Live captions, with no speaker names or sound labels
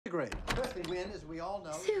Great. Especially when, as we all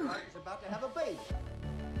know, Sue. Mark is about to have a baby.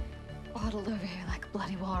 Waddled over here like a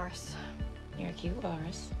bloody walrus. You're a cute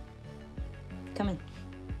walrus. Come in.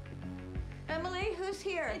 Emily, who's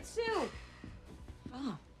here? It's Sue.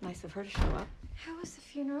 Oh, nice of her to show up. How was the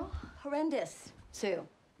funeral? Horrendous, Sue.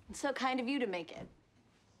 It's so kind of you to make it.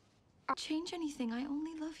 I'll change anything. I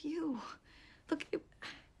only love you. Look,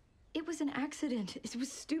 it was an accident. It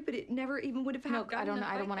was stupid. It never even would have happened. No, I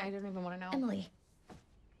don't even want to know. Emily,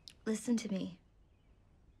 listen to me.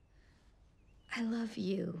 I love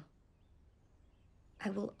you. I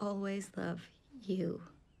will always love you.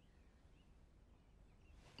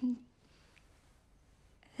 And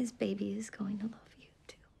this baby is going to love you,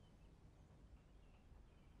 too.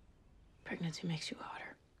 Pregnancy makes you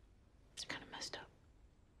hotter. It's kind of messed up.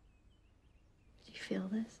 Did you feel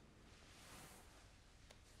this?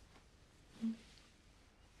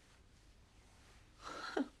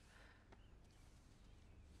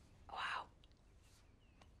 Wow.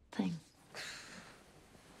 Thing.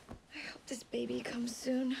 I hope this baby comes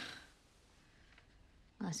soon.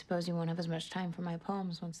 Well, I suppose you won't have as much time for my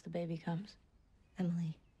poems once the baby comes.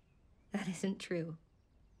 Emily, that isn't true.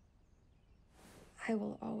 I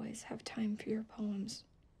will always have time for your poems.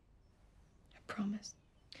 I promise.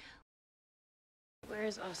 Where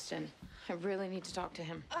is Austin? I really need to talk to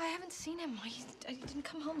him. I haven't seen him. He didn't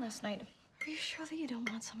come home last night. Are you sure that you don't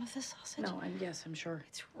want some of this sausage? No, yes, I'm sure.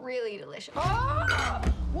 It's really delicious. Oh!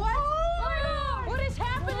 What? Oh! What is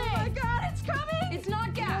happening? Oh my God, it's coming! It's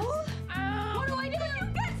not gas. Oh. What do I do? Will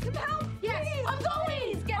you get some help? Yes, Please. I'm going.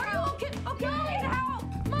 Please, get help. Okay. Okay. Get help.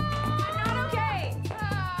 Mom! I'm not okay.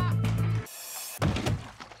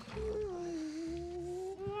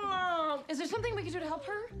 Is there something we can do to help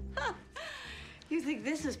her? You think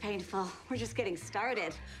this is painful? We're just getting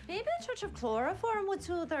started. Maybe a touch of chloroform would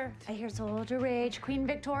soothe her. I hear it's older age. Queen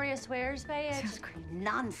Victoria swears by it.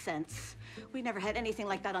 Nonsense. We never had anything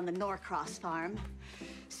like that on the Norcross farm.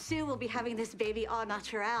 Sue will be having this baby au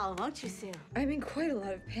naturel, won't you, Sue? I'm in quite a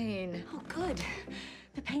lot of pain. Oh, good.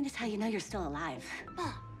 The pain is how you know you're still alive.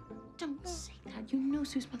 Mom, don't say that. You know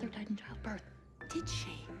Sue's mother died in childbirth. Did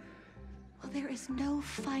she? Well, there is no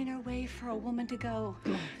finer way for a woman to go.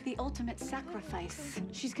 The ultimate sacrifice.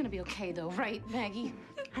 She's gonna be okay, though, right, Maggie?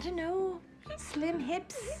 I don't know. Slim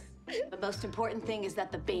hips. The most important thing is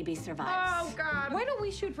that the baby survives. God. Why don't we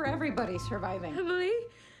shoot for everybody surviving? Emily,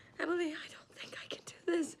 I don't think I can do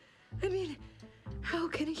this. I mean, how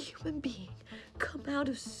can a human being come out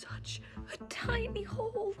of such a tiny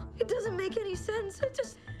hole? It doesn't make any sense. How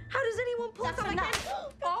does anyone pull That's something enough.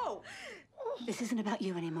 like that? Oh! This isn't about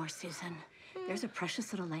you anymore, Susan. There's a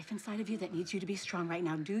precious little life inside of you that needs you to be strong right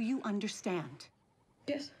now. Do you understand?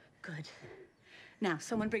 Yes. Good. Now,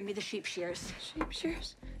 someone bring me the sheep shears. Sheep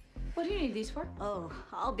shears. What do you need these for? Oh,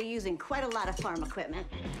 I'll be using quite a lot of farm equipment.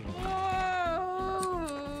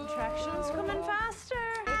 Contractions coming faster.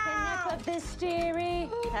 Take a nip of this, dearie.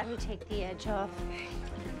 That'll take the edge off.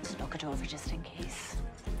 Just knock it over just in case.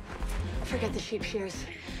 Forget the sheep shears.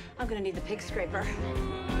 I'm gonna need the pig scraper.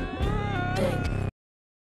 Big.